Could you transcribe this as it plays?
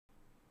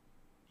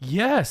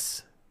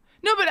Yes.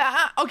 No, but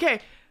okay.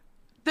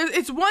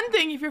 It's one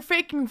thing if you're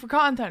faking for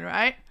content,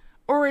 right?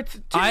 Or it's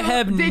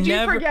two. Did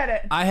you forget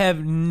it? I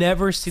have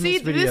never seen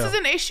this video. See, this is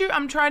an issue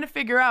I'm trying to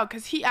figure out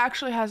because he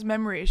actually has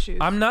memory issues.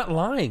 I'm not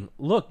lying.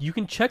 Look, you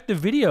can check the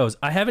videos.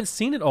 I haven't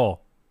seen it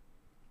all.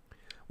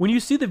 When you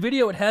see the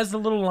video, it has the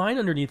little line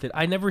underneath it.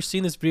 I never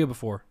seen this video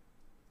before.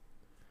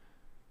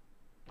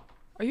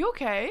 Are you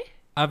okay?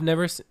 I've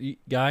never...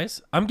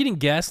 Guys, I'm getting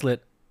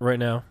gaslit right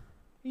now.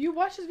 You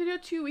watched this video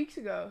 2 weeks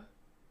ago.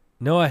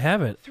 No, I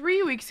haven't.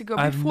 3 weeks ago,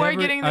 before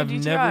getting the GTI.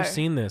 I've never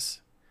seen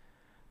this.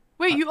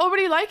 Wait, you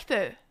already liked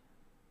it.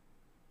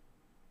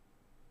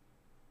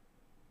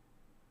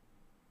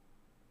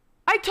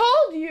 I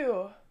told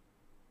you.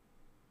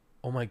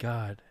 Oh my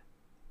God.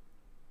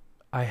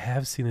 I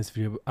have seen this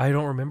video, but I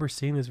don't remember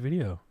seeing this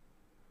video.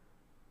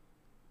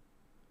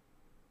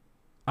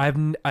 I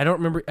don't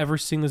remember ever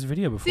seeing this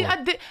video before. See,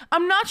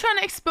 I'm not trying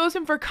to expose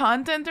him for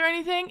content or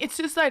anything. It's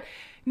just like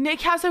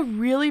Nick has a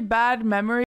really bad memory.